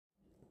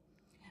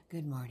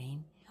Good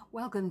morning.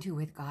 Welcome to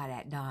With God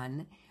at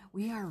Dawn.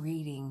 We are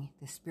reading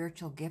the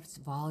Spiritual Gifts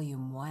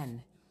Volume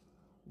 1.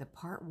 The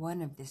part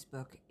 1 of this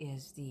book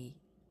is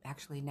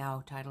actually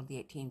now titled the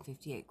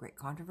 1858 Great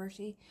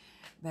Controversy,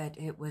 but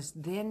it was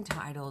then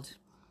titled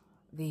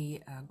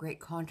the Great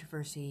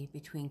Controversy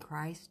between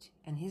Christ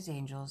and his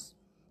angels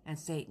and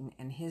Satan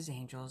and his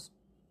angels.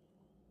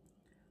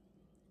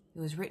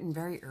 It was written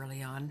very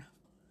early on,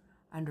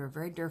 under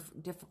very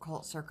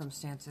difficult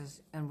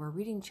circumstances, and we're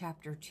reading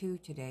chapter 2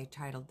 today,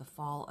 titled The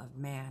Fall of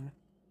Man.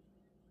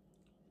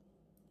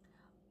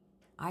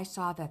 I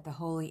saw that the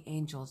holy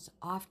angels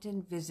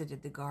often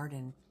visited the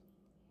garden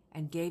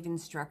and gave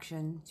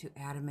instruction to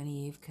Adam and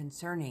Eve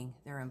concerning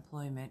their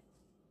employment,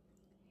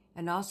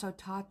 and also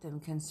taught them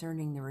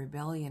concerning the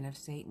rebellion of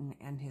Satan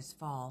and his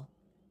fall.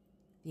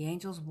 The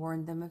angels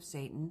warned them of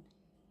Satan.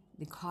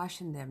 They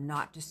cautioned them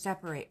not to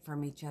separate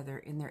from each other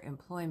in their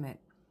employment,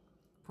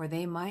 for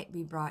they might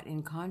be brought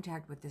in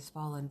contact with this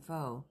fallen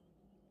foe.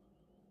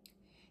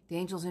 The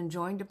angels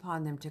enjoined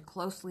upon them to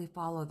closely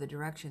follow the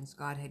directions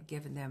God had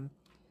given them,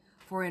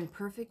 for in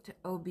perfect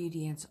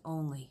obedience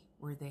only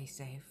were they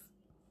safe.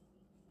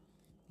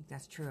 I think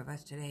that's true of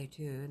us today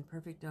too. In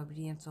perfect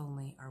obedience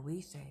only are we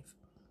safe.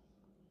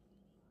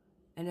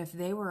 And if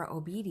they were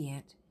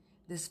obedient,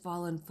 this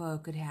fallen foe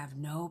could have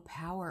no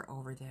power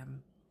over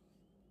them.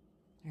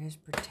 There is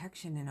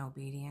protection in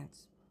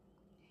obedience.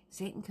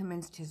 Satan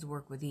commenced his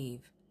work with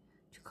Eve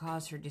to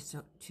cause her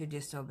to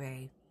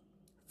disobey.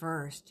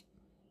 First,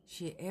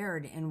 she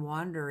erred in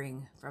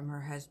wandering from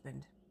her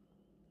husband.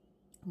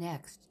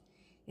 Next,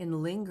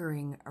 in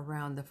lingering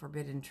around the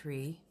forbidden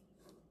tree.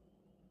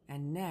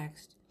 And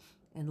next,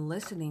 in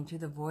listening to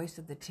the voice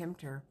of the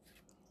tempter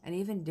and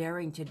even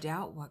daring to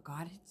doubt what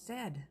God had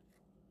said.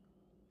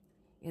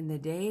 In the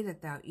day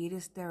that thou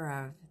eatest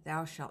thereof,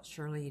 thou shalt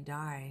surely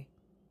die.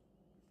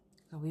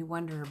 So we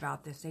wonder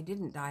about this. They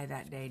didn't die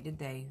that day, did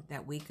they?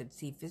 That we could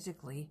see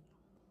physically.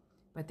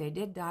 But they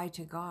did die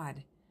to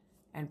God.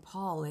 And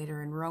Paul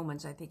later in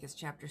Romans, I think it's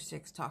chapter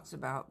 6, talks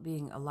about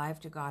being alive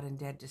to God and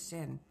dead to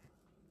sin.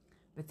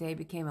 But they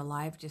became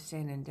alive to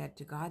sin and dead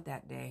to God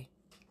that day,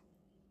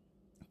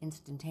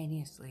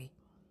 instantaneously.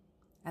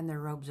 And their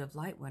robes of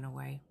light went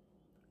away.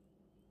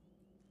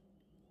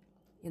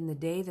 In the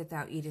day that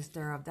thou eatest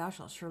thereof, thou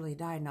shalt surely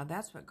die. Now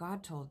that's what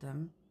God told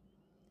them.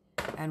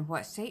 And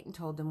what Satan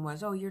told them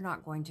was, oh, you're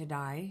not going to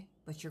die,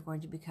 but you're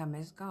going to become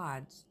as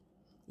gods.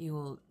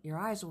 Your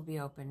eyes will be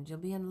opened. You'll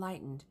be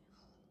enlightened.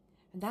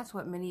 And that's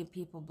what many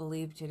people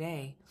believe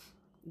today,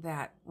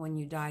 that when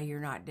you die, you're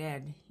not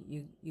dead.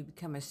 You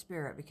become a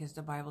spirit, because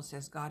the Bible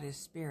says God is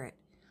spirit.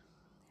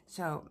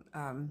 So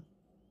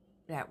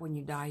that when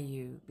you die,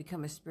 you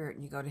become a spirit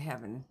and you go to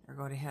heaven or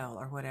go to hell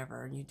or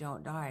whatever, and you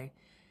don't die.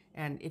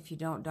 And if you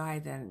don't die,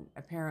 then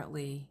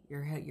apparently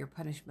your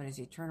punishment is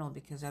eternal,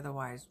 because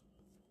otherwise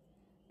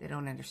they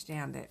don't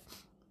understand that.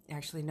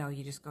 Actually, no,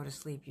 you just go to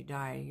sleep, you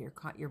die,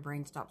 your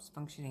brain stops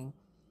functioning,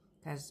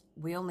 because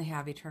we only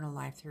have eternal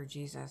life through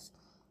Jesus.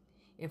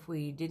 If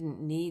we didn't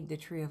need the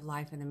tree of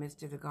life in the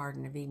midst of the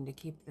Garden of Eden to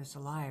keep us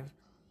alive,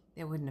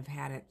 they wouldn't have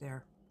had it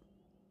there.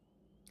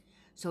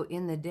 So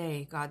in the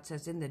day, God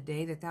says, in the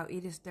day that thou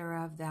eatest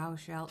thereof, thou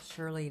shalt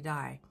surely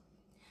die.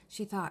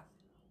 She thought,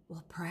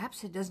 well,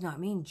 perhaps it does not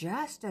mean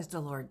just as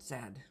the Lord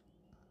said.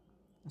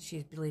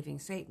 She's believing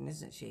Satan,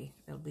 isn't she?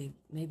 It'll be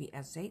maybe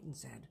as Satan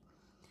said.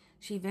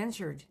 She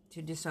ventured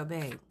to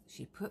disobey.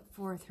 She put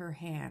forth her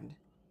hand,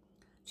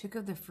 took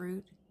of the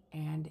fruit,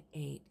 and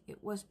ate.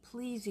 It was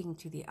pleasing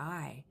to the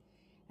eye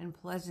and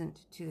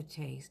pleasant to the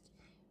taste.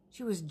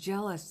 She was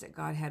jealous that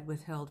God had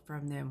withheld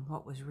from them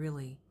what was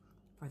really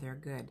for their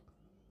good.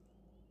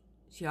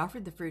 She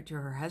offered the fruit to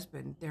her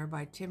husband,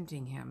 thereby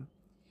tempting him.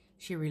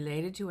 She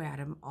related to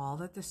Adam all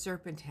that the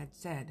serpent had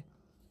said,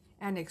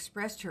 and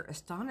expressed her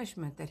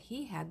astonishment that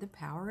he had the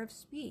power of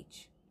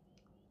speech.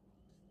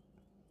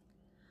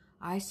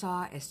 I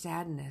saw a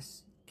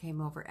sadness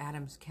came over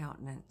Adam's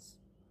countenance.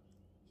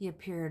 He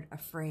appeared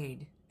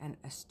afraid and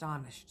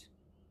astonished.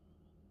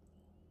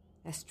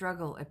 A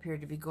struggle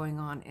appeared to be going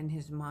on in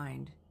his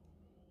mind.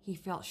 He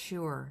felt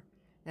sure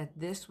that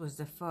this was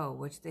the foe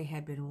which they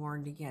had been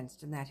warned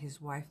against, and that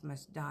his wife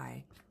must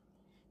die.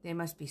 They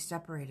must be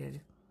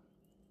separated.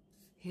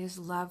 His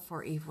love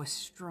for Eve was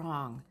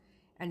strong,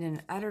 and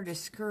in utter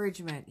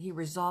discouragement, he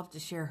resolved to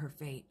share her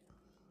fate.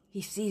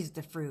 He seized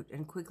the fruit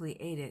and quickly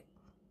ate it.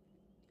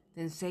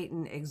 Then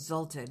Satan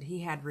exulted. He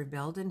had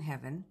rebelled in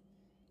heaven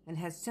and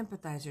had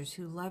sympathizers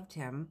who loved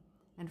him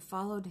and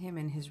followed him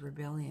in his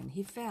rebellion.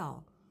 He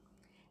fell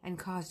and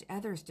caused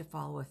others to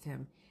fall with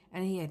him,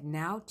 and he had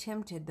now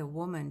tempted the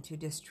woman to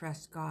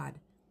distrust God,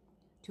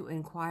 to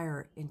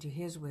inquire into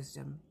his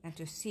wisdom, and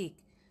to seek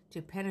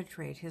to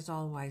penetrate his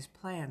all-wise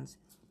plans.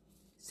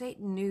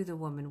 Satan knew the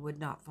woman would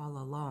not fall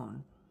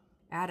alone.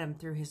 Adam,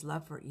 through his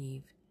love for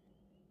Eve,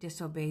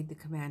 disobeyed the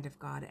command of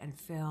God and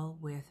fell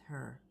with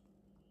her.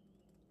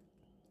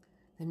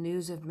 The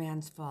news of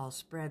man's fall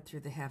spread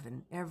through the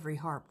heaven. Every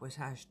harp was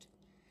hushed.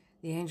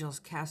 The angels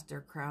cast their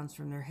crowns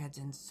from their heads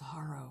in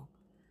sorrow.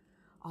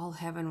 All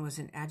heaven was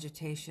in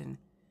agitation.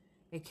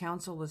 A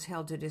council was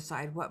held to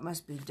decide what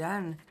must be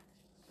done.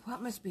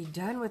 What must be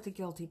done with the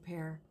guilty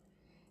pair?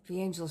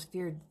 The angels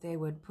feared they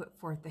would put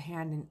forth the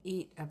hand and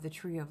eat of the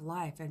tree of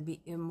life and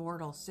be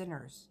immortal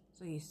sinners.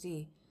 So you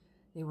see,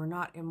 they were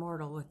not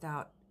immortal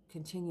without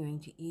continuing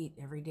to eat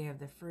every day of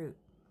the fruit.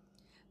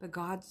 But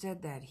God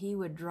said that he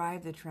would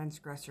drive the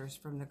transgressors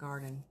from the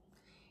garden.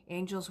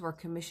 Angels were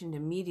commissioned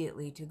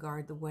immediately to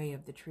guard the way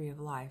of the tree of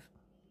life.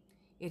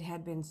 It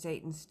had been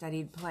Satan's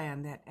studied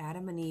plan that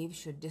Adam and Eve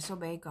should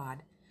disobey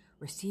God,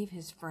 receive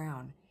his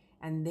frown,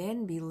 and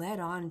then be led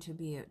on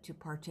to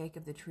partake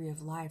of the tree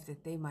of life,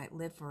 that they might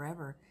live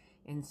forever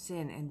in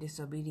sin and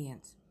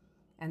disobedience,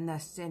 and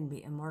thus sin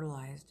be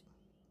immortalized.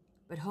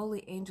 But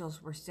holy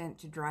angels were sent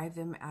to drive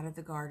them out of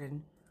the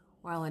garden,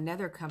 while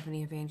another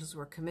company of angels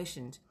were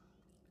commissioned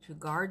to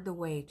guard the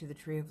way to the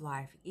tree of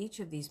life. Each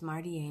of these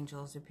mighty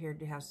angels appeared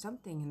to have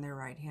something in their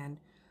right hand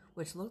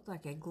which looked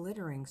like a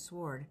glittering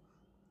sword.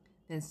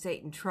 Then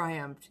Satan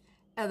triumphed.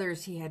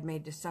 Others he had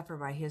made to suffer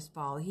by his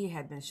fall. He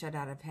had been shut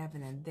out of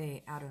heaven, and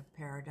they out of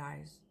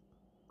paradise,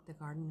 the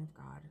garden of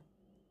God.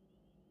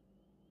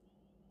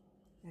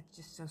 That's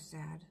just so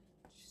sad.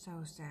 So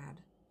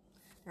sad.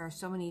 There are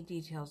so many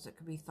details that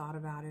could be thought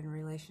about in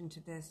relation to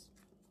this.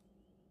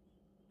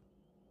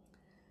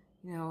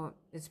 You know,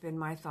 it's been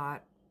my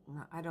thought,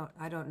 I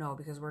don't know,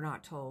 because we're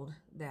not told,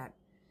 that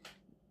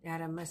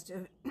Adam must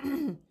have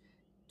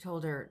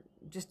told her,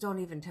 just don't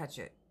even touch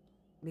it,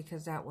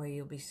 because that way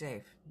you'll be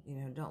safe.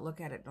 You know, don't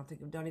look at it,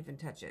 don't even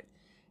touch it.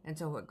 And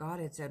so what God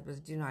had said was,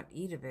 do not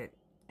eat of it.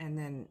 And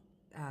then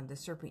the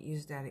serpent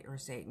used that, or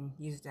Satan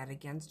used that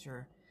against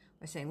her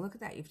by saying, look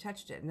at that, you've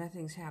touched it,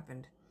 nothing's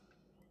happened.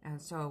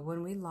 And so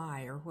when we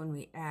lie, or when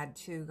we add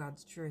to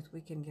God's truth,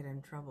 we can get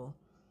in trouble.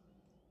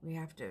 We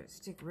have to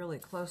stick really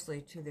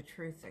closely to the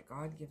truth that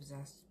God gives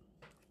us.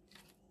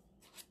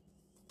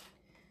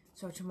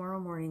 So tomorrow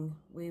morning,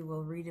 we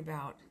will read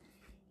about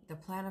the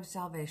plan of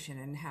salvation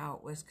and how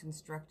it was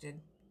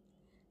constructed.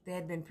 They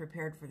had been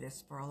prepared for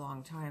this for a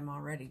long time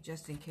already,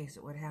 just in case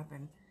it would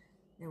happen.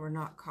 They were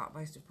not caught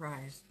by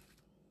surprise.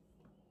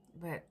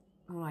 But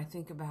when I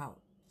think about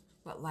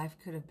what life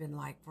could have been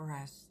like for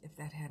us if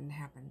that hadn't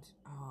happened,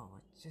 oh,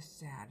 it's just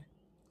sad.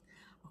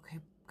 Okay,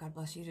 God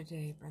bless you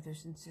today,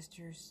 brothers and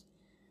sisters.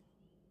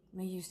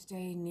 May you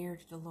stay near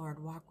to the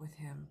Lord, walk with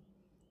him,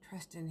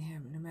 trust in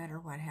him no matter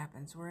what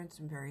happens. We're in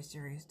some very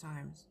serious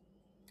times.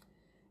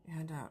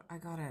 And I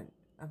got a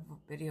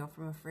video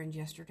from a friend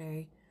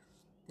yesterday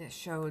that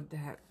showed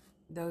that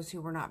those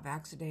who were not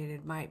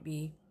vaccinated might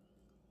be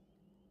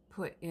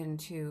put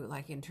into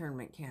like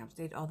internment camps.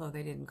 Although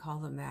they didn't call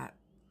them that.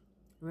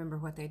 Remember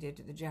what they did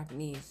to the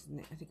Japanese in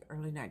the, I think,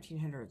 early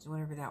 1900s,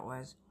 whenever that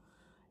was.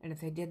 And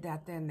if they did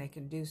that then, they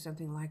can do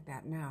something like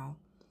that now,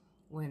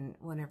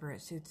 whenever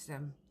it suits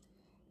them.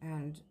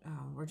 And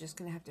we're just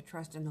going to have to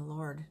trust in the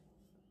Lord.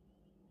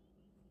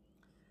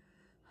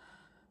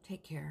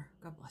 Take care.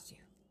 God bless you.